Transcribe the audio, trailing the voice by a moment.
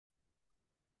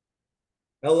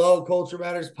Hello, Culture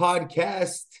Matters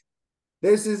podcast.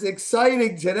 This is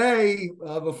exciting today.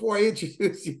 Before I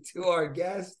introduce you to our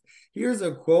guest, here's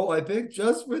a quote I picked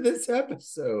just for this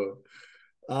episode.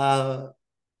 Uh,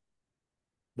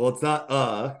 well, it's not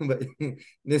but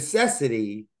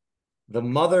necessity, the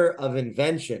mother of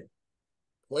invention.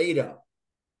 Plato.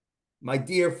 My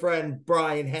dear friend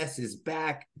Brian Hess is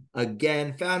back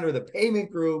again, founder of the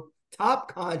Payment Group,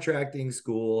 top contracting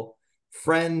school,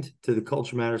 friend to the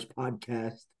Culture Matters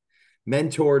podcast,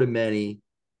 mentor to many.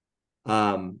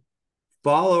 Um,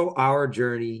 Follow our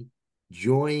journey,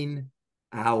 join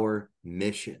our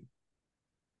mission.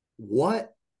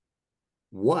 What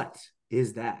what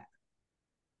is that?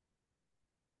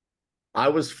 I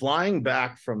was flying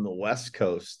back from the West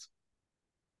Coast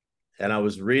and I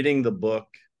was reading the book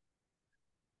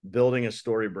Building a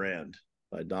Story Brand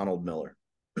by Donald Miller.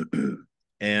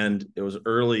 And it was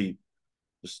early, it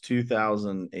was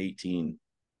 2018.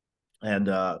 And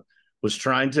was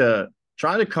trying to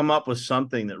come up with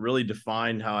something that really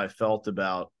defined how I felt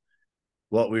about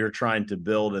what we were trying to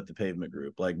build at the Pavement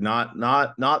Group. Like not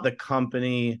the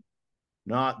company,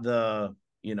 not the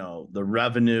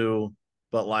revenue,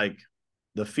 but like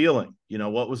the feeling.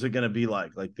 What was it going to be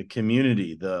like the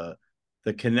community, the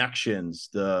connections,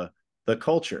 the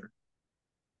culture.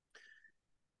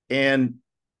 And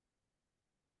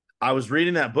I was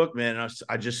reading that book, man, and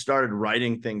I just started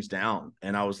writing things down,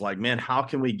 and I was like, man, how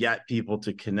can we get people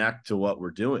to connect to what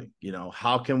we're doing?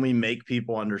 How can we make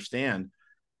people understand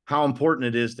how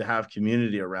important it is to have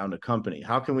community around a company?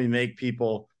 How can we make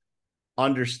people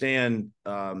understand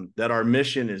that our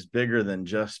mission is bigger than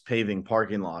just paving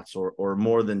parking lots or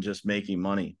more than just making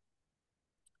money?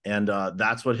 And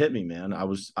that's what hit me, man. I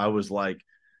was like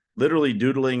literally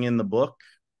doodling in the book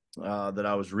that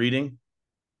I was reading,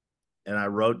 and I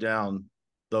wrote down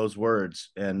those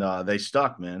words, and they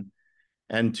stuck, man.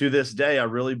 And to this day, I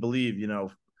really believe,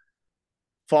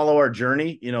 follow our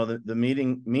journey.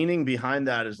 The meaning behind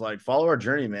that is like, follow our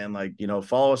journey, man. Like,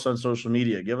 follow us on social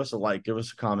media, give us a like, give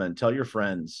us a comment, tell your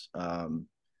friends,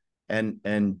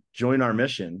 and join our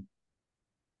mission.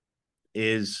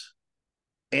 Is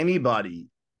anybody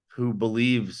who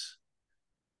believes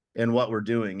in what we're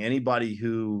doing, anybody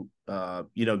who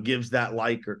gives that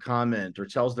like or comment or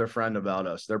tells their friend about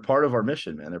us, they're part of our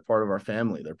mission, man. They're part of our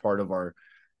family. They're part of our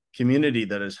community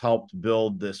that has helped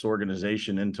build this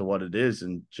organization into what it is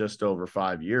in just over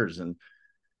 5 years. And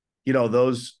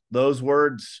those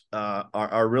words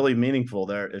are really meaningful.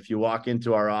 There, if you walk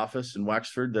into our office in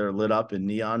Wexford, they're lit up in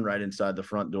neon right inside the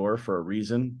front door for a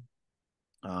reason.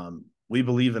 We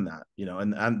believe in that,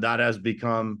 and that has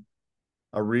become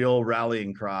a real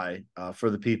rallying cry for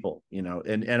the people,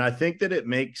 and I think that it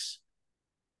makes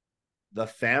the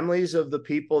families of the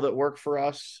people that work for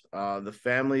us, the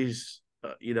families,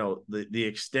 the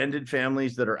extended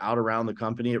families that are out around the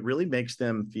company, it really makes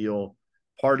them feel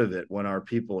part of it when our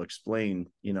people explain,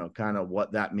 kind of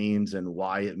what that means and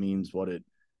why it means what it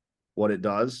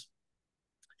does.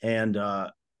 And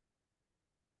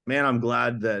man, I'm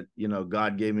glad that,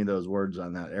 God gave me those words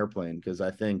on that airplane, because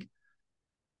I think,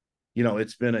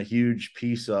 it's been a huge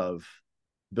piece of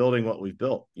building what we've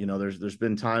built. There's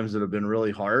been times that have been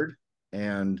really hard,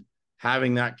 and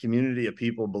having that community of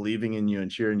people believing in you and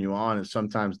cheering you on is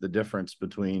sometimes the difference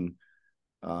between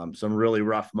some really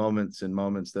rough moments and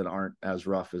moments that aren't as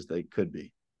rough as they could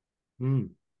be.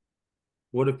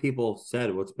 What have people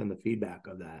said? What's been the feedback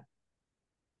of that?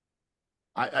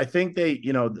 I think they,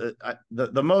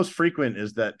 the most frequent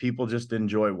is that people just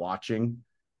enjoy watching.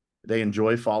 They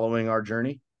enjoy following our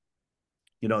journey.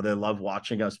 They love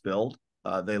watching us build.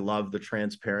 They love the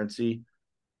transparency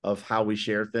of how we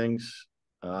share things.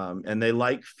 And they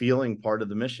like feeling part of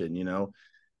the mission.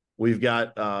 We've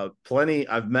got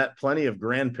I've met plenty of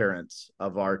grandparents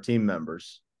of our team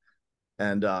members,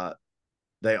 and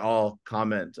they all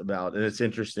comment about, and it's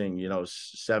interesting,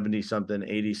 70 something,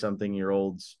 80 something year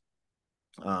olds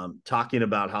talking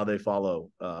about how they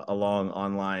follow along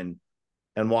online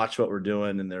and watch what we're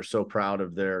doing. And they're so proud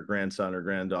of their grandson or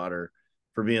granddaughter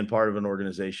for being part of an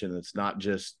organization that's not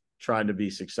just trying to be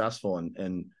successful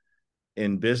and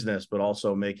in business, but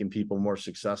also making people more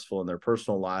successful in their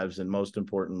personal lives, and most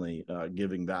importantly,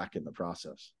 giving back in the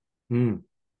process.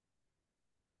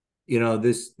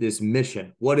 This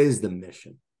mission. What is the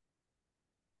mission?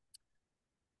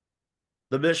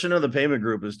 The mission of the Payment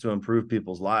Group is to improve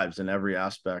people's lives in every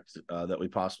aspect that we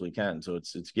possibly can. So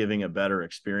it's giving a better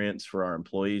experience for our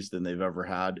employees than they've ever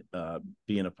had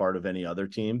being a part of any other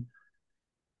team.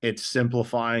 It's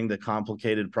simplifying the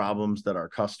complicated problems that our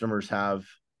customers have,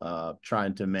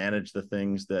 trying to manage the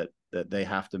things that they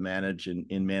have to manage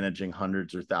in managing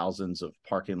hundreds or thousands of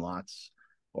parking lots.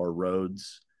 or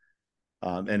roads.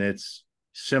 And it's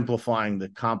simplifying the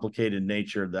complicated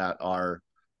nature that our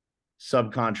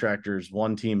subcontractors,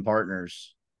 one team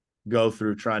partners go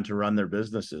through trying to run their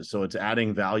businesses. So it's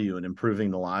adding value and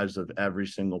improving the lives of every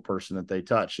single person that they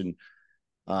touch. And,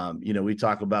 we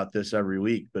talk about this every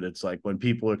week, but it's like when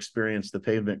people experience the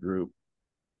Pavement Group,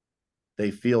 they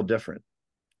feel different.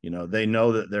 They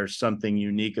know that there's something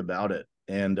unique about it.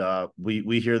 And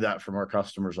we hear that from our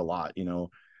customers a lot.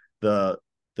 The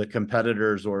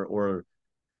competitors or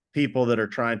people that are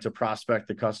trying to prospect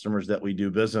the customers that we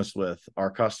do business with,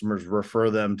 our customers refer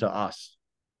them to us.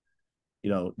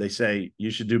 They say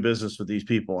you should do business with these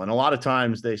people, and a lot of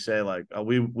times they say like, oh,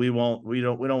 we don't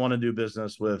want to do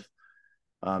business with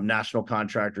national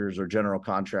contractors or general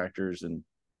contractors. And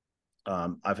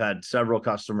I've had several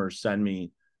customers send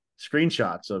me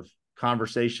screenshots of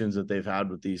conversations that they've had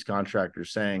with these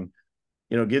contractors saying,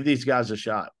 give these guys a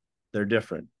shot. They're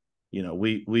different.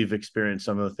 We've experienced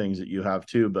some of the things that you have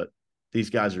too, but these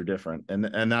guys are different.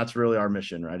 And that's really our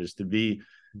mission, right? Is to be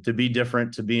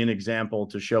different, to be an example,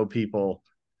 to show people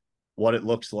what it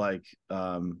looks like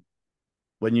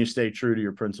when you stay true to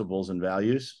your principles and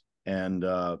values, and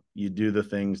you do the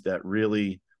things that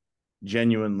really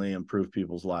genuinely improve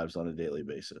people's lives on a daily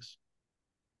basis.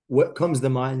 What comes to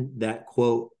mind, that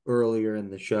quote earlier in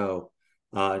the show,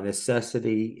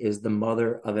 necessity is the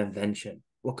mother of invention.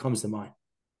 What comes to mind?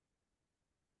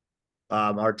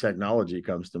 Our technology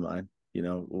comes to mind.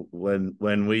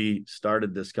 When we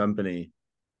started this company,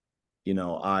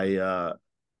 I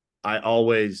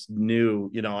always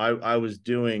knew, I was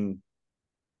doing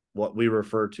what we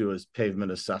refer to as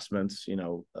pavement assessments.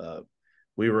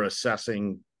 We were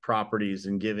assessing properties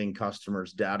and giving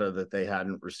customers data that they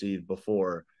hadn't received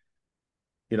before.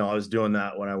 I was doing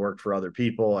that when I worked for other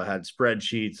people. I had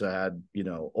spreadsheets, I had,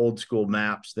 old school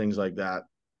maps, things like that.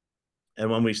 And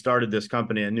when we started this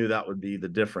company, I knew that would be the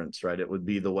difference, right? It would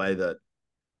be the way that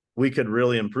we could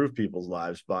really improve people's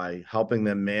lives by helping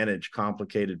them manage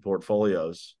complicated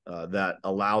portfolios that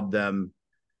allowed them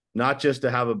not just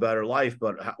to have a better life,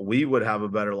 but we would have a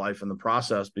better life in the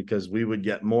process, because we would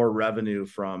get more revenue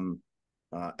from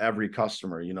every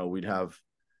customer. We'd have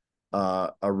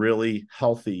a really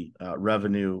healthy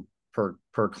revenue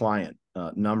per client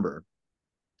number,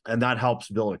 and that helps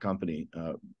build a company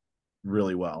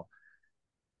really well.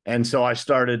 And so I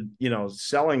started,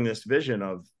 selling this vision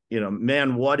of,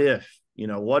 man, what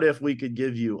if we could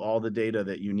give you all the data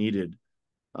that you needed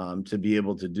to be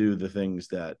able to do the things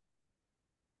that,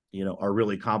 are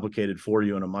really complicated for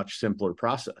you in a much simpler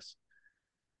process.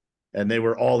 And they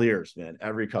were all ears, man.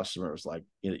 Every customer was like,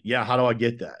 yeah, how do I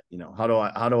get that? How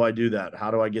do I do that?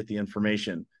 How do I get the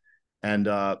information? And,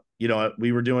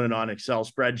 we were doing it on Excel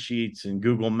spreadsheets and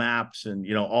Google Maps and,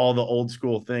 all the old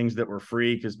school things that were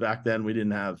free. Cause back then we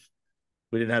didn't have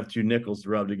 2 nickels to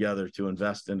rub together to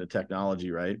invest into technology.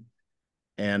 Right.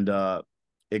 And,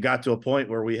 it got to a point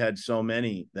where we had so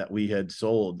many that we had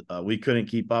sold, we couldn't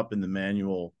keep up in the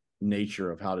manual nature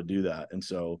of how to do that. And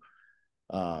so,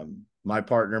 my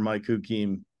partner, Mike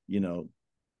Hukim,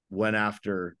 went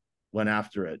after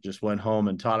it, just went home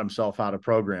and taught himself how to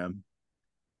program,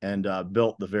 and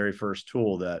built the very first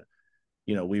tool that,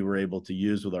 we were able to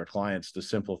use with our clients to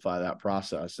simplify that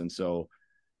process. And so,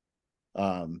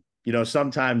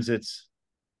 sometimes it's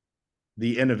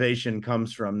the innovation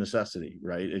comes from necessity,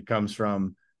 right? It comes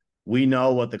from, we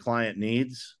know what the client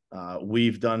needs.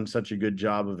 We've done such a good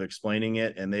job of explaining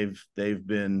it, and they've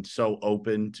been so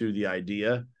open to the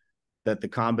idea that the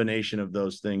combination of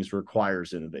those things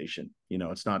requires innovation.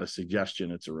 It's not a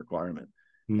suggestion, it's a requirement.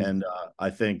 And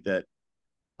I think that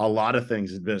a lot of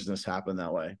things in business happen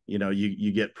that way.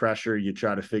 You get pressure, you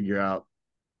try to figure out,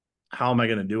 how am I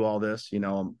going to do all this?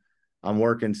 I'm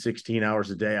working 16 hours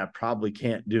a day. I probably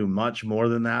can't do much more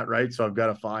than that. Right. So I've got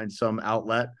to find some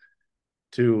outlet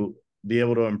to be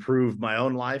able to improve my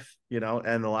own life,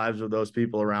 and the lives of those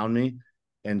people around me.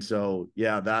 And so,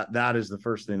 yeah, that is the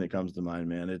first thing that comes to mind,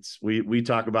 man. We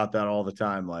talk about that all the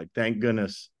time. Like, thank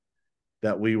goodness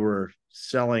that we were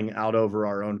selling out over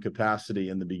our own capacity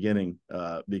in the beginning,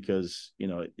 because,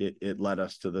 it led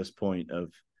us to this point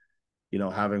of,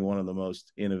 having one of the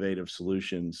most innovative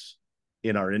solutions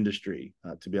in our industry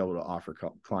to be able to offer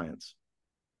clients.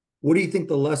 What do you think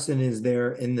the lesson is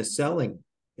there in the selling?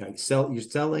 You're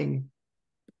selling,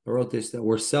 I wrote this, that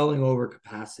we're selling over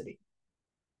capacity.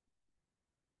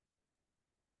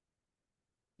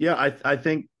 Yeah, I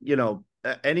think,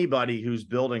 anybody who's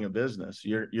building a business,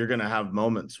 you're going to have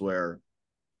moments where,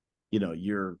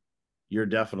 you're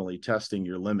definitely testing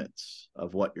your limits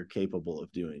of what you're capable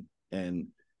of doing. And,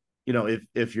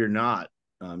 if you're not,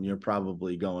 you're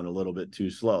probably going a little bit too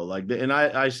slow. And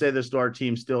I say this to our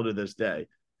team still to this day.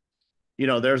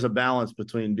 There's a balance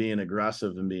between being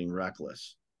aggressive and being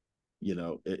reckless.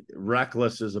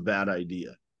 Reckless is a bad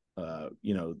idea.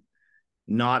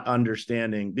 Not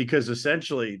understanding, because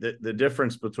essentially the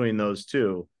difference between those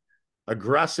two,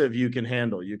 aggressive, you can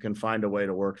handle, you can find a way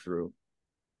to work through.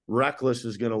 Reckless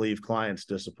is going to leave clients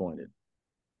disappointed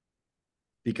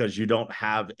because you don't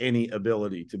have any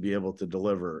ability to be able to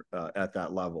deliver at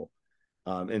that level.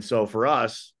 And so for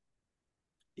us,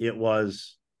 it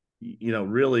was,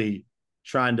 really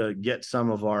trying to get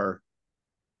some of our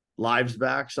lives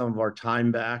back, some of our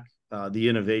time back, the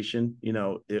innovation.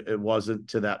 It wasn't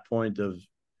to that point of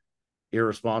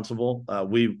irresponsible.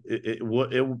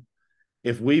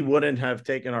 If we wouldn't have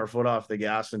taken our foot off the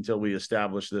gas until we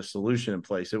established this solution in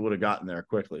place, it would have gotten there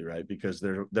quickly, right? Because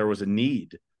there was a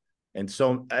need, and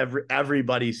so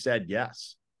everybody said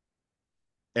yes.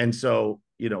 And so,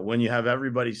 when you have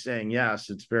everybody saying yes,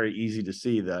 it's very easy to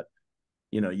see that,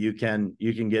 you can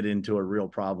get into a real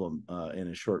problem in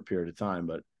a short period of time.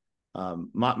 But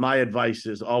my advice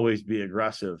is always be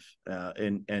aggressive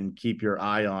and keep your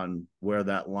eye on where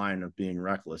that line of being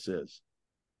reckless is.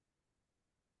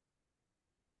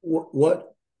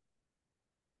 What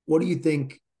do you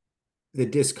think the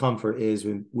discomfort is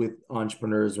with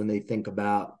entrepreneurs when they think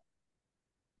about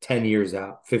 10 years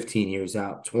out, 15 years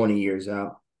out, 20 years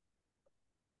out?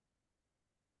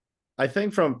 I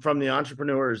think from the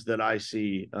entrepreneurs that I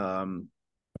see,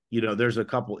 there's a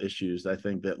couple issues I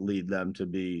think that lead them to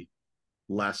be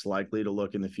less likely to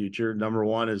look in the future. Number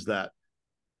one is that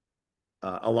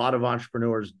a lot of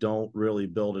entrepreneurs don't really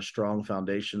build a strong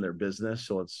foundation in their business.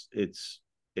 So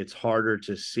it's harder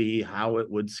to see how it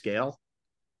would scale.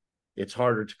 It's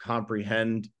harder to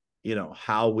comprehend,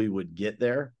 how we would get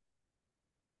there.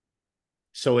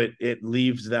 So it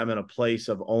leaves them in a place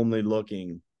of only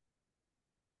looking,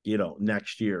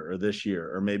 next year or this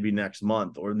year, or maybe next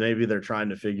month, or maybe they're trying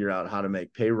to figure out how to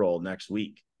make payroll next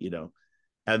week,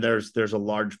 and there's a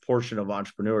large portion of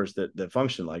entrepreneurs that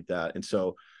function like that. And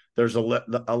so there's a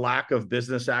lack of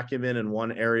business acumen in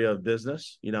one area of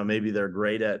business. Maybe they're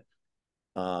great at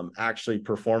actually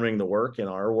performing the work in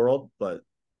our world, but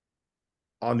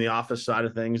on the office side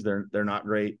of things, they're not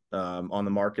great. On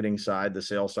the marketing side, the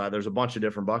sales side, there's a bunch of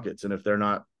different buckets. And if they're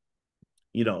not,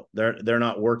 they're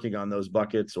not working on those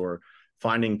buckets or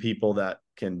finding people that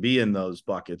can be in those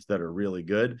buckets that are really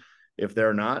good. If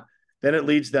they're not, then it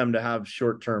leads them to have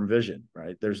short-term vision,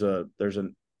 right? There's a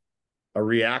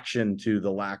reaction to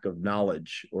the lack of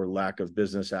knowledge or lack of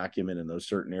business acumen in those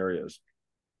certain areas.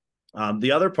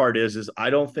 The other part is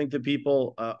I don't think that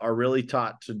people are really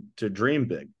taught to dream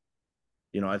big.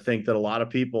 I think that a lot of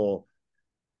people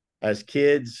as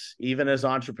kids, even as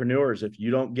entrepreneurs, if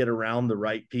you don't get around the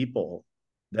right people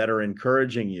that are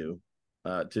encouraging you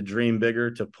to dream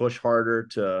bigger, to push harder,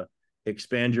 to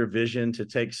expand your vision, to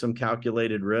take some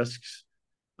calculated risks.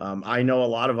 I know a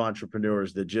lot of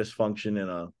entrepreneurs that just function in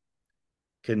a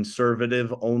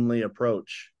conservative only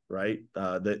approach, right?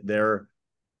 That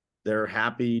they're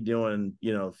happy doing,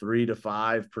 3 to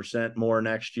 5% more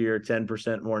next year,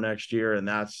 10% more next year. And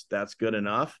that's good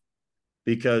enough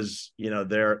because,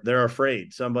 they're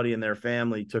afraid somebody in their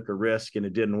family took a risk and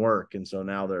it didn't work. And so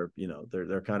now they're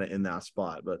kind of in that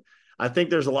spot. But I think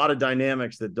there's a lot of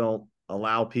dynamics that don't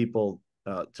allow people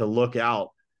to look out.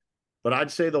 But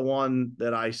I'd say the one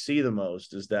that I see the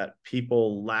most is that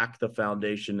people lack the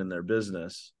foundation in their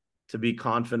business to be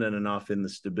confident enough in the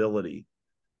stability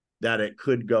that it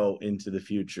could go into the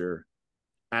future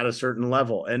at a certain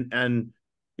level. And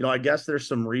I guess there's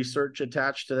some research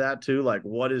attached to that too. Like,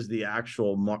 what is the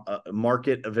actual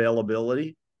market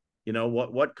availability?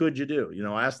 What could you do?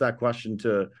 I ask that question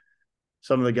to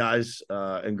some of the guys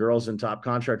and girls in top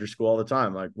contractor school all the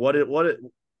time. Like,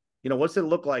 what's it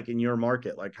look like in your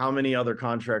market? Like, how many other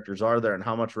contractors are there and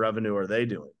how much revenue are they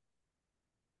doing?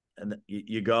 And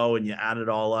you go and you add it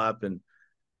all up and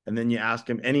then you ask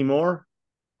them, any more?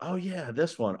 Oh yeah,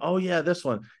 this one. Oh yeah, this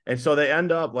one. And so they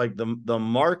end up like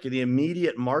the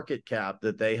immediate market cap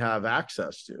that they have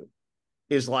access to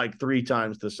is like 3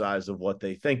 times the size of what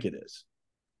they think it is.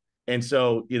 And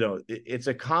so, it's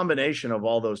a combination of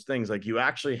all those things. Like, you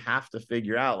actually have to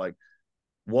figure out, like,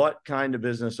 what kind of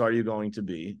business are you going to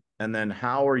be? And then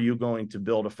how are you going to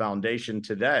build a foundation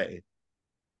today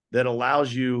that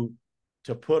allows you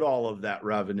to put all of that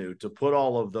revenue, to put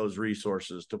all of those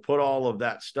resources, to put all of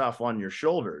that stuff on your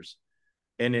shoulders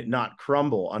and it not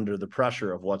crumble under the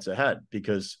pressure of what's ahead?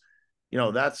 Because,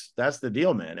 that's the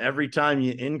deal, man. Every time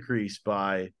you increase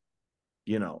by,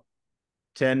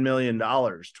 $10 million,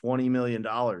 $20 million,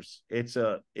 it's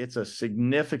a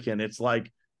significant, it's like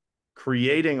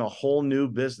creating a whole new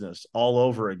business all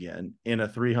over again in a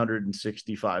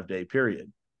 365-day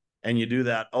period. And you do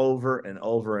that over and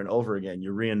over and over again.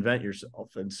 You reinvent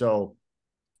yourself. And so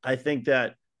I think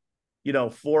that,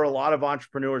 for a lot of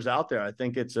entrepreneurs out there, I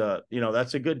think it's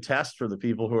that's a good test for the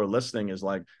people who are listening, is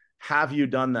like, have you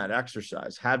done that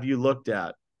exercise? Have you looked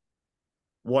at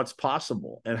what's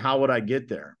possible and how would I get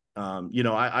there?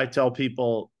 I tell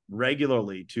people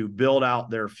regularly to build out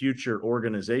their future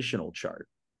organizational chart.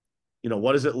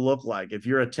 What does it look like if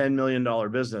you're a $10 million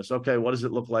business? Okay, what does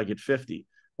it look like at 50?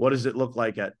 What does it look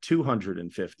like at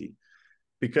 250?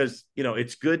 Because,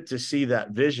 it's good to see that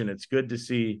vision. It's good to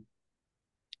see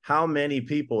how many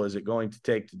people is it going to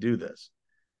take to do this?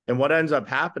 And what ends up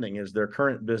happening is their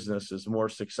current business is more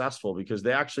successful because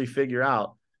they actually figure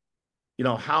out,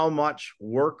 how much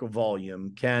work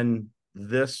volume can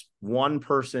this one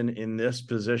person in this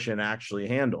position actually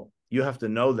handle. You have to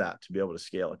know that to be able to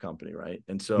scale a company, right?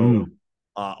 And so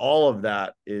all of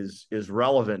that is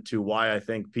relevant to why I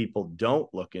think people don't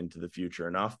look into the future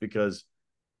enough, because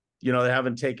they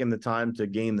haven't taken the time to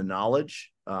gain the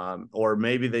knowledge, or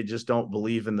maybe they just don't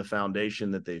believe in the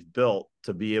foundation that they've built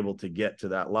to be able to get to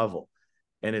that level.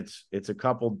 And it's a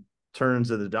couple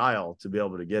turns of the dial to be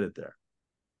able to get it there.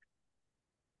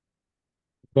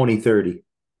 2030.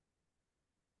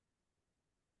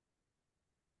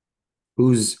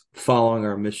 Who's following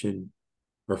our mission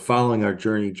or following our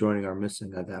journey, joining our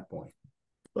mission at that point?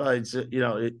 Well,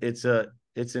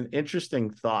 it's an interesting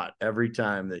thought every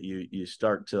time that you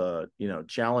start to,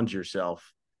 challenge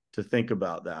yourself to think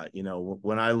about that.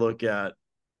 When I look at,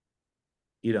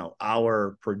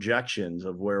 our projections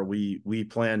of where we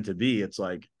plan to be, it's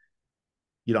like,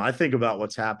 I think about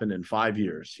what's happened in 5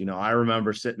 years. I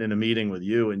remember sitting in a meeting with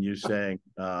you and you saying,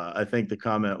 I think the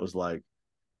comment was like,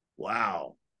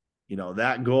 wow,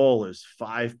 that goal is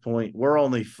we're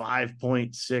only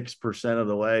 5.6% of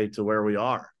the way to where we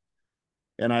are.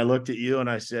 And I looked at you and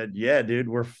I said, yeah, dude,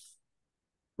 we're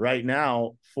right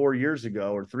now, 4 years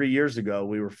ago or 3 years ago,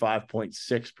 we were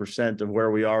 5.6% of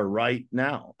where we are right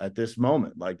now at this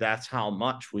moment. Like, that's how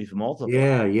much we've multiplied.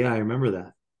 Yeah, I remember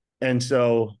that. And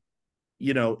so,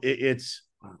 it's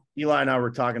wow. Eli and I were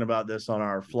talking about this on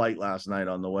our flight last night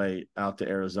on the way out to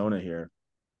Arizona here.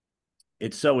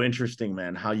 It's so interesting,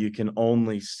 man, how you can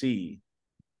only see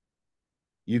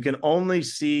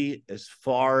as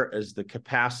far as the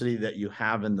capacity that you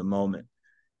have in the moment.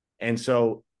 And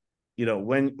so,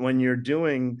 when you're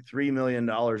doing $3 million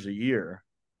a year,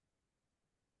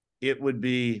 it would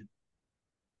be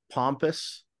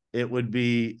pompous. It would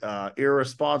be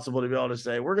irresponsible to be able to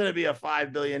say, we're going to be a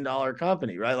 $5 billion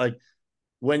company, right? Like,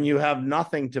 when you have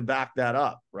nothing to back that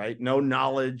up, right? No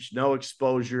knowledge, no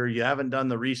exposure. You haven't done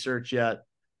the research yet.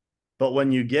 But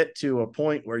when you get to a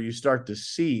point where you start to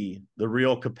see the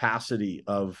real capacity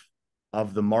of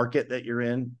the market that you're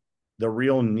in, the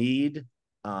real need,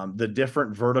 the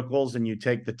different verticals, and you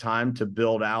take the time to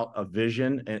build out a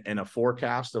vision and a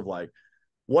forecast of like,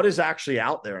 what is actually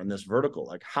out there in this vertical?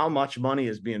 Like, how much money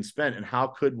is being spent and how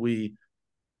could we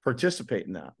participate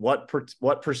in that? What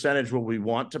percentage will we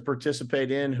want to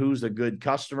participate in? Who's a good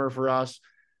customer for us?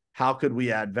 How could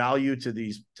we add value to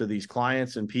these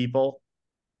clients and people?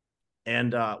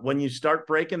 And when you start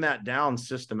breaking that down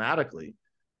systematically,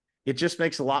 it just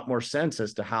makes a lot more sense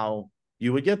as to how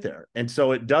you would get there. And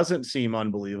so it doesn't seem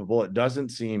unbelievable. It doesn't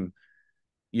seem,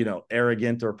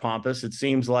 arrogant or pompous. It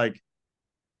seems like,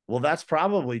 well, that's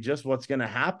probably just what's going to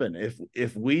happen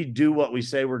if we do what we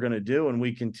say we're going to do, and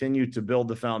we continue to build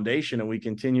the foundation, and we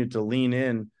continue to lean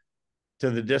in to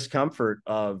the discomfort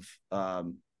of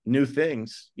new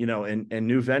things, and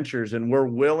new ventures, and we're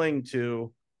willing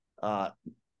to,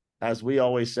 as we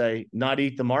always say, not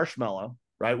eat the marshmallow,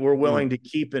 right? We're willing to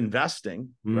keep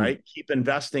investing, right? Keep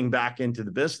investing back into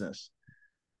the business.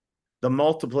 The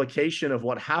multiplication of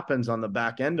what happens on the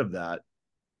back end of that,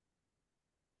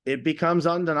 it becomes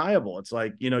undeniable. It's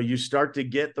like, you start to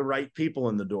get the right people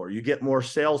in the door. You get more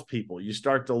salespeople. You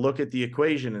start to look at the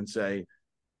equation and say,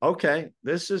 okay,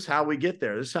 this is how we get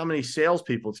there. This is how many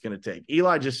salespeople it's going to take.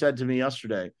 Eli just said to me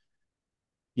yesterday,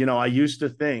 I used to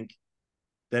think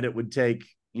that it would take,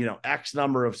 X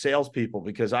number of salespeople,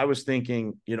 because I was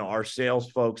thinking, our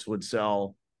sales folks would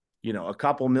sell, a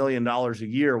couple $1 million a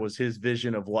year was his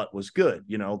vision of what was good,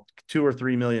 $2 or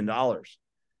 $3 million.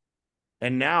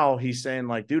 And now he's saying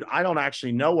like, dude, I don't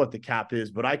actually know what the cap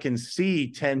is, but I can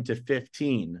see 10 to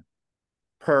 15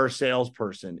 per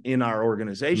salesperson in our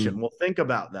organization. Well, think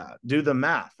about that. Do the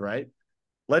math, right?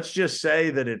 Let's just say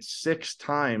that it's 6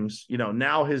 times,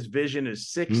 now his vision is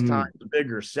 6 times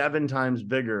bigger, 7 times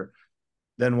bigger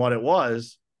than what it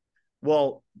was.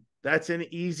 Well, that's an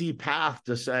easy path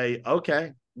to say,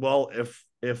 okay, well,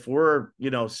 if we're,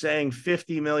 saying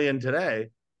 50 million today,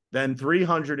 then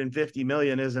 350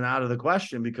 million isn't out of the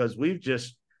question, because we've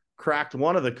just cracked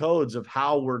one of the codes of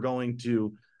how we're going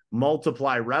to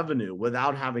multiply revenue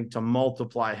without having to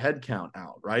multiply headcount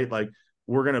out, right? Like,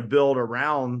 we're going to build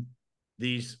around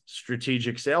these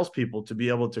strategic salespeople to be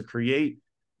able to create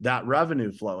that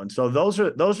revenue flow. And so those are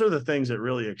the things that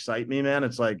really excite me, man.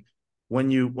 It's like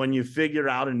when you figure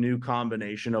out a new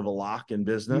combination of a lock in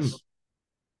business,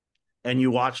 and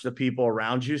you watch the people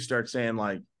around you start saying,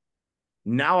 like,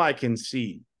 now I can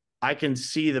see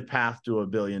the path to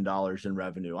 $1 billion in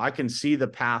revenue. I can see the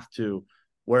path to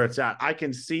where it's at. I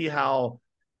can see how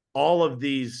all of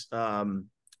these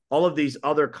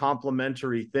other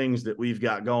complementary things that we've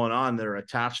got going on that are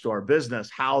attached to our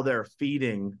business, how they're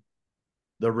feeding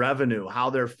the revenue, how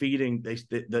they're feeding,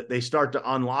 they start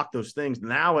to unlock those things.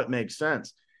 Now it makes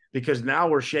sense, because now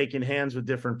we're shaking hands with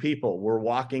different people. We're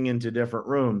walking into different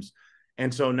rooms.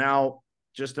 And so now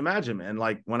just imagine, man,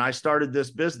 like when I started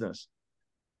this business,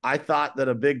 I thought that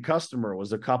a big customer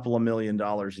was a couple of $1 million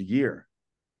a year.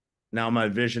 Now my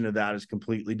vision of that is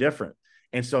completely different.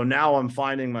 And so now I'm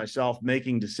finding myself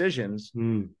making decisions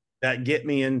that get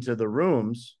me into the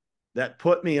rooms that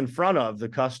put me in front of the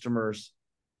customers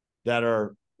that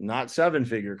are not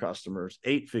 7-figure customers,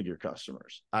 8-figure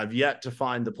customers. I've yet to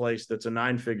find the place that's a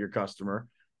 9-figure customer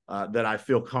that I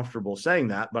feel comfortable saying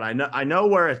that, but I know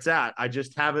where it's at. I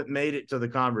just haven't made it to the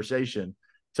conversation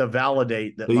to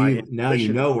validate that. So now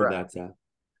you know where that's at.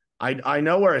 I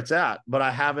know where it's at, but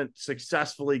I haven't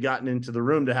successfully gotten into the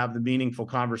room to have the meaningful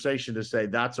conversation to say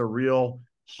that's a real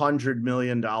 $100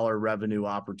 million revenue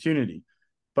opportunity.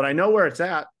 But I know where it's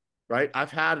at, right?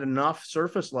 I've had enough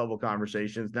surface level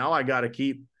conversations. Now I got to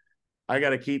keep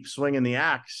swinging the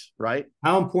axe, right?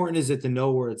 How important is it to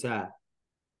know where it's at?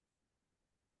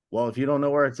 Well, if you don't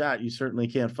know where it's at, you certainly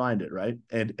can't find it, right?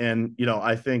 And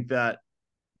I think that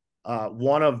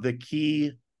one of the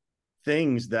key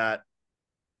things that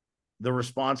the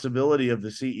responsibility of the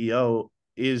CEO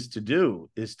is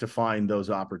to find those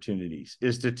opportunities,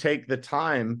 is to take the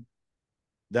time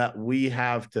that we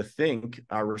have to think.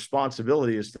 Our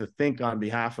responsibility is to think on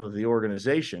behalf of the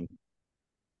organization,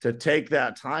 to take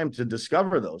that time to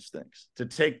discover those things, to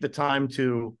take the time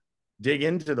to dig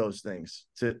into those things,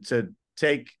 to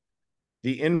take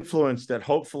the influence that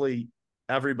hopefully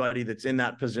everybody that's in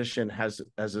that position has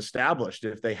established.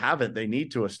 If they haven't, they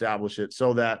need to establish it,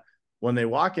 so that when they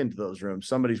walk into those rooms,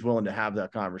 somebody's willing to have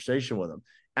that conversation with them,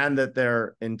 and that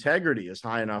their integrity is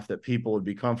high enough that people would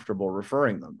be comfortable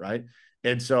referring them, right?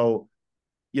 And so,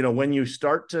 when you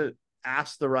start to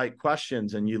ask the right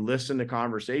questions and you listen to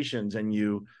conversations and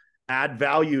you add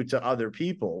value to other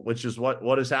people, which is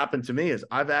what has happened to me, is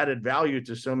I've added value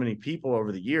to so many people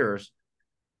over the years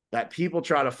that people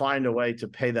try to find a way to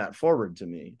pay that forward to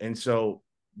me. And so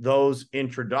those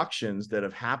introductions that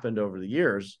have happened over the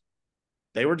years,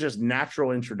 they were just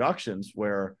natural introductions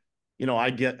where,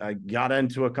 I got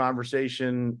into a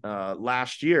conversation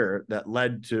last year that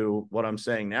led to what I'm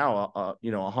saying now,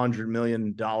 $100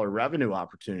 million revenue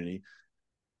opportunity.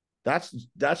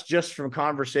 That's just from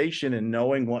conversation and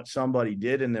knowing what somebody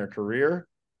did in their career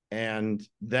and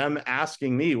them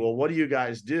asking me, well, what do you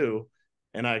guys do?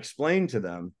 And I explained to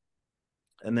them,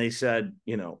 and they said,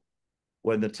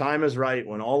 when the time is right,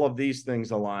 when all of these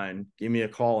things align, give me a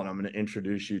call and I'm going to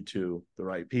introduce you to the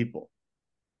right people.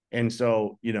 And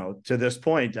so, to this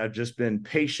point, I've just been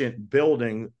patient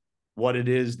building what it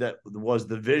is that was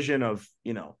the vision of,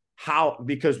 how,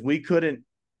 because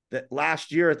that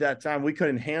last year at that time, we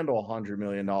couldn't handle $100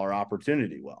 million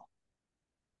opportunity well.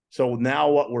 So now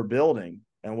what we're building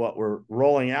and what we're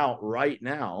rolling out right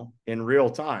now in real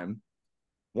time,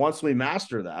 once we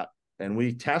master that, and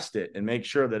we test it and make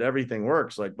sure that everything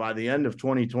works, like by the end of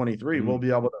 2023, we'll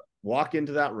be able to walk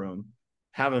into that room,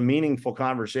 have a meaningful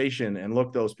conversation, and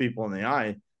look those people in the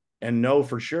eye and know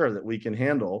for sure that we can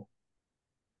handle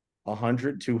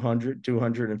 $100, $200,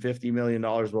 $250 million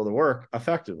worth of work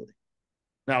effectively.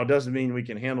 Now, it doesn't mean we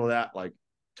can handle that like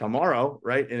tomorrow,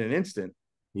 right? In an instant.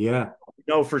 Yeah. We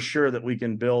know for sure that we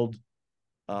can build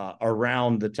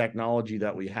around the technology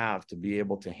that we have to be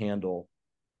able to handle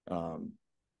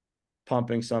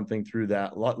pumping something through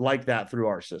that, like that, through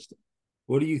our system.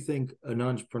 What do you think an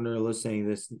entrepreneur listening to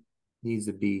this needs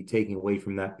to be taking away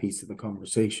from that piece of the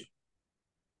conversation?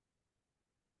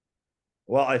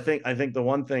 Well, I think the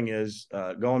one thing is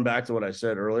going back to what I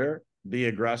said earlier, be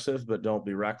aggressive, but don't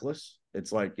be reckless.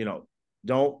 It's like,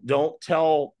 don't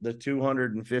tell the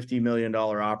 $250 million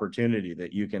opportunity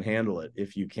that you can handle it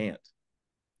if you can't.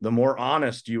 The more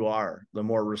honest you are, the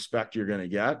more respect you're going to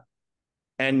get.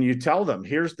 and you tell them,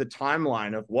 here's the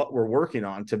timeline of what we're working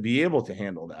on to be able to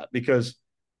handle that. Because,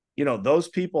 those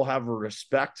people have a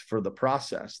respect for the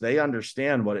process. They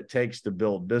understand what it takes to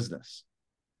build business.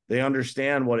 They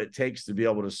understand what it takes to be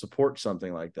able to support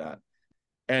something like that.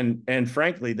 And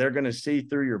frankly, they're going to see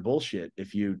through your bullshit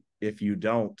if you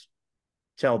don't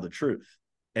tell the truth.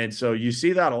 And so you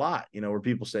see that a lot, where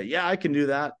people say, yeah, I can do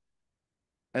that.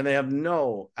 And they have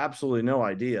absolutely no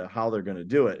idea how they're going to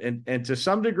do it. And to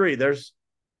some degree, there's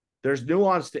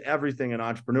nuance to everything in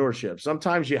entrepreneurship.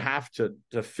 Sometimes you have to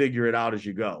figure it out as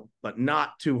you go, but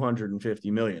not 250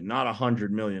 million, not $100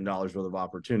 million worth of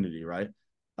opportunity, right?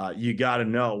 You got to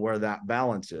know where that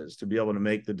balance is to be able to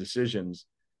make the decisions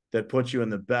that put you in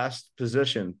the best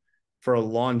position for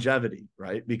longevity,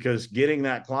 right? Because getting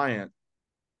that client,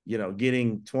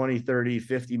 getting 20, 30,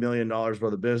 $50 million worth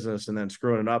of business and then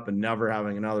screwing it up and never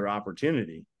having another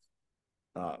opportunity,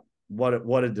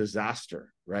 what a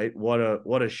disaster, right?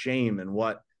 What a shame, and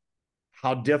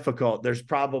how difficult. There's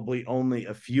probably only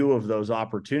a few of those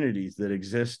opportunities that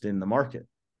exist in the market.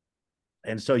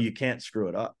 And so you can't screw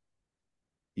it up.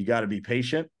 You got to be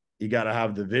patient. You got to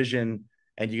have the vision,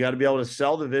 and you got to be able to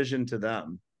sell the vision to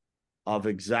them of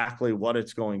exactly what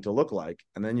it's going to look like.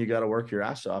 And then you got to work your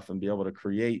ass off and be able to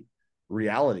create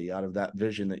reality out of that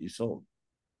vision that you sold.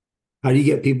 How do you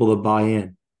get people to buy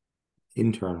in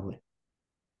internally?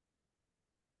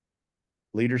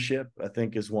 Leadership, I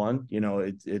think, is one.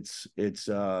 It's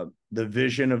the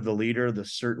vision of the leader, the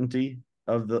certainty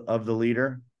of the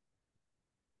leader,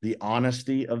 the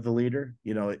honesty of the leader.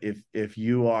 If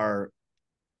you are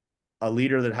a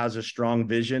leader that has a strong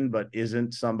vision but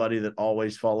isn't somebody that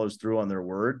always follows through on their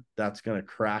word, that's going to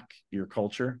crack your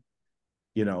culture.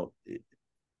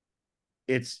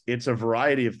 It's a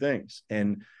variety of things.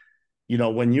 And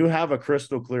when you have a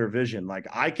crystal clear vision, like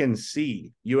I can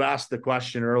see, you asked the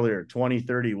question earlier,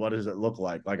 2030, what does it look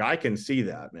like? Like I can see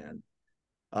that, man.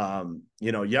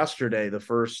 Yesterday,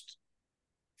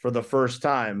 for the first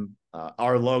time,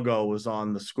 our logo was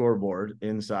on the scoreboard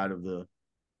inside of the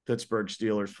Pittsburgh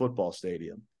Steelers football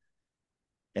stadium.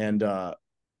 And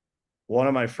one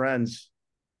of my friends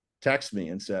texted me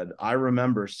and said, I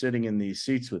remember sitting in these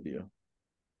seats with you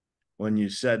when you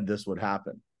said this would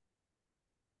happen.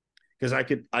 Because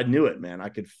I knew it, man. I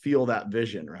could feel that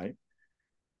vision, right?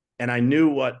 And I knew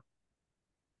what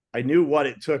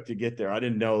it took to get there. I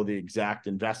didn't know the exact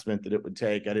investment that it would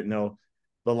take. I didn't know,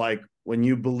 but like when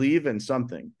you believe in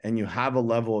something and you have a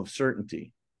level of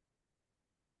certainty,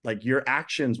 like your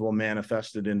actions will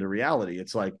manifest it into reality.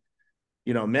 It's like,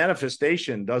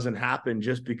 manifestation doesn't happen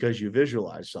just because you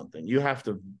visualize something. You have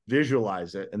to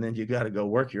visualize it, and then you got to go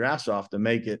work your ass off to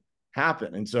make it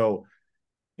happen. And so,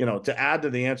 to add to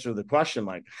the answer to the question,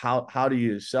 like how do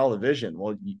you sell the vision?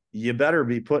 Well, you better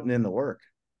be putting in the work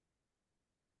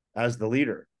as the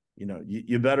leader.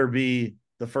 You better be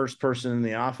the first person in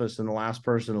the office and the last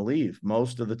person to leave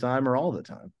most of the time or all the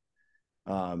time.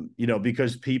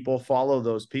 Because people follow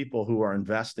those people who are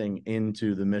investing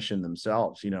into the mission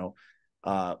themselves.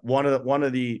 One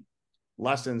of the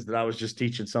lessons that I was just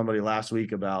teaching somebody last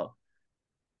week about,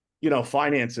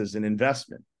 finances and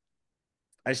investment.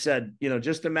 I said,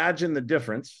 just imagine the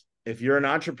difference. If you're an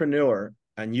entrepreneur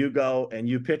and you go and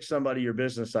you pitch somebody your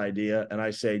business idea, and I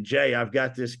say, Jay, I've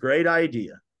got this great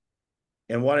idea.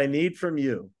 And what I need from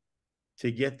you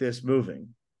to get this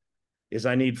moving is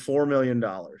I need $4 million,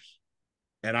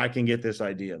 and I can get this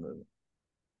idea moving.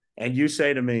 And you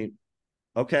say to me,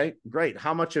 okay, great.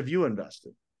 How much have you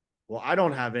invested? Well, I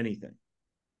don't have anything.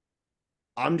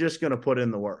 I'm just going to put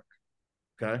in the work.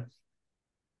 Okay.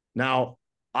 Now,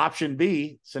 option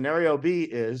B, scenario B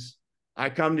is I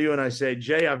come to you and I say,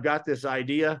 Jay, I've got this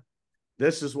idea.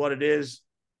 This is what it is.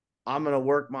 I'm going to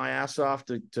work my ass off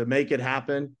to make it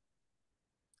happen.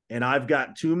 And I've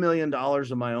got $2 million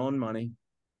of my own money.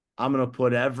 I'm going to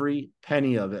put every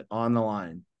penny of it on the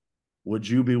line. Would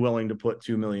you be willing to put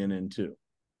 2 million in too?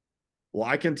 Well,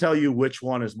 I can tell you which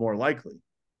one is more likely,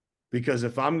 because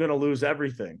if I'm going to lose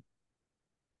everything,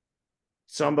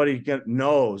 somebody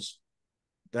knows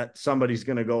that somebody's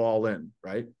going to go all in,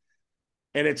 right?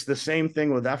 And it's the same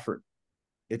thing with effort.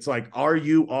 It's like, are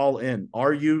you all in?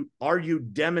 Are you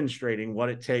demonstrating what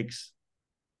it takes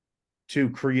to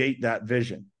create that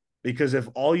vision? Because if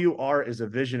all you are is a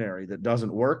visionary that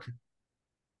doesn't work,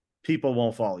 people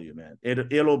won't follow you, man.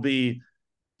 There'll be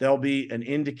an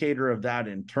indicator of that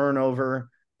in turnover.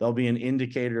 There'll be an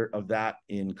indicator of that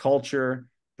in culture.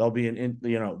 There'll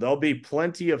be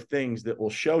plenty of things that will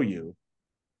show you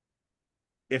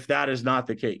if that is not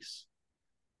the case.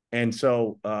 And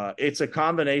so it's a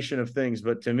combination of things,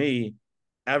 but to me,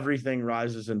 everything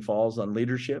rises and falls on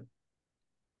leadership.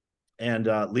 And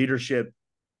leadership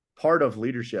part of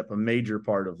leadership, a major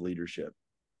part of leadership,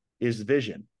 is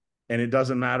vision. And it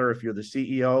doesn't matter if you're the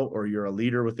CEO or you're a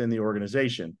leader within the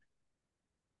organization.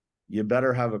 You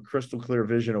better have a crystal clear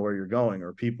vision of where you're going,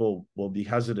 or people will be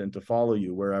hesitant to follow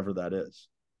you wherever that is.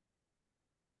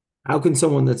 How can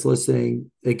someone that's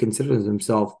listening, they consider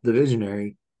themselves the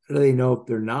visionary? How do they know if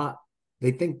they're not?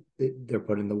 They think that they're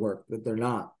putting the work, but they're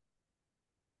not.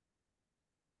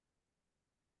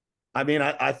 I mean,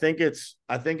 I think it's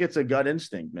a gut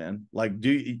instinct, man. Like, do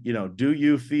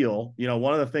you feel,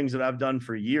 one of the things that I've done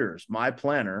for years, my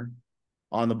planner,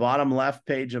 on the bottom left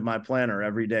page of my planner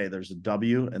every day, there's a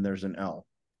W and there's an L.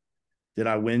 Did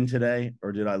I win today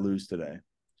or did I lose today?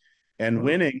 And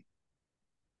winning,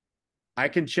 I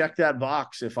can check that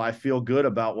box if I feel good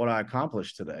about what I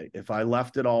accomplished today. If I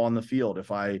left it all on the field, if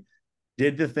I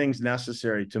did the things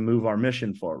necessary to move our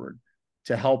mission forward,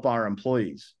 to help our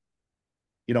employees.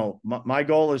 My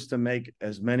goal is to make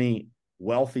as many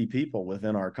wealthy people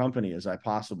within our company as I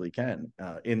possibly can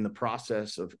in the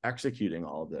process of executing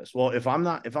all of this. Well, if I'm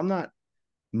not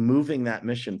moving that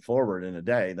mission forward in a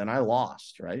day, then I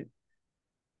lost, right?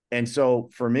 And so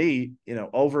for me,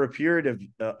 over a period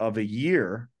of a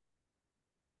year,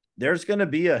 there's going to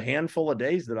be a handful of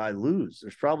days that I lose.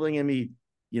 There's probably going to be,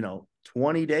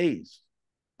 20 days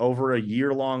over a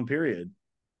year-long period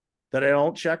that I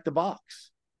don't check the box.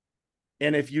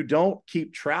 And if you don't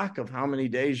keep track of how many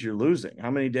days you're losing,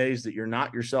 how many days that you're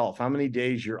not yourself, how many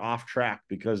days you're off track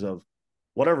because of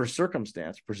whatever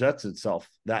circumstance presents itself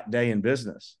that day in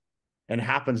business and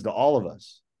happens to all of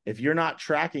us, if you're not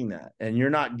tracking that and you're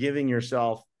not giving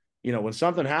yourself, when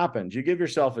something happens, you give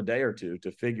yourself a day or two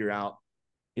to figure out,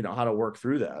 how to work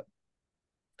through that.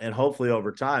 And hopefully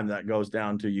over time that goes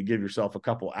down to you give yourself a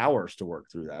couple hours to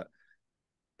work through that.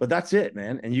 But that's it,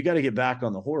 man. And you got to get back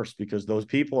on the horse because those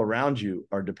people around you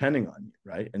are depending on you,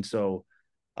 right? And so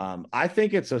I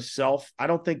think it's I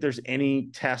don't think there's any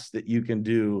test that you can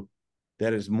do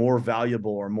that is more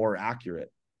valuable or more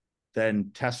accurate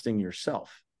than testing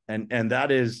yourself. And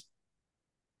that is,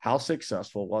 how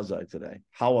successful was I today?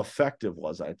 How effective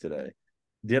was I today?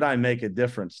 Did I make a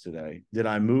difference today? Did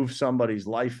I move somebody's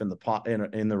life in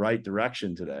the right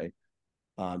direction today?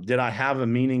 Did I have a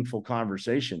meaningful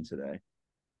conversation today?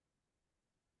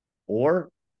 Or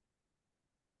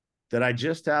did I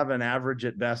just have an average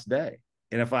at best day?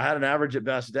 And if I had an average at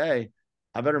best day,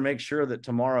 I better make sure that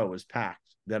tomorrow is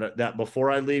packed, that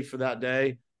before I leave for that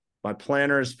day, my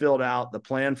planner is filled out, the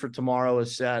plan for tomorrow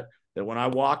is set, that when I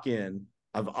walk in,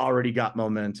 I've already got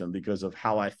momentum because of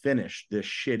how I finished this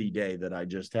shitty day that I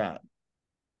just had.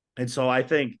 And so I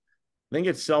think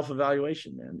it's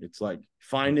self-evaluation, man. It's like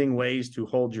finding ways to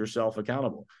hold yourself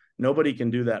accountable. Nobody can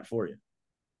do that for you.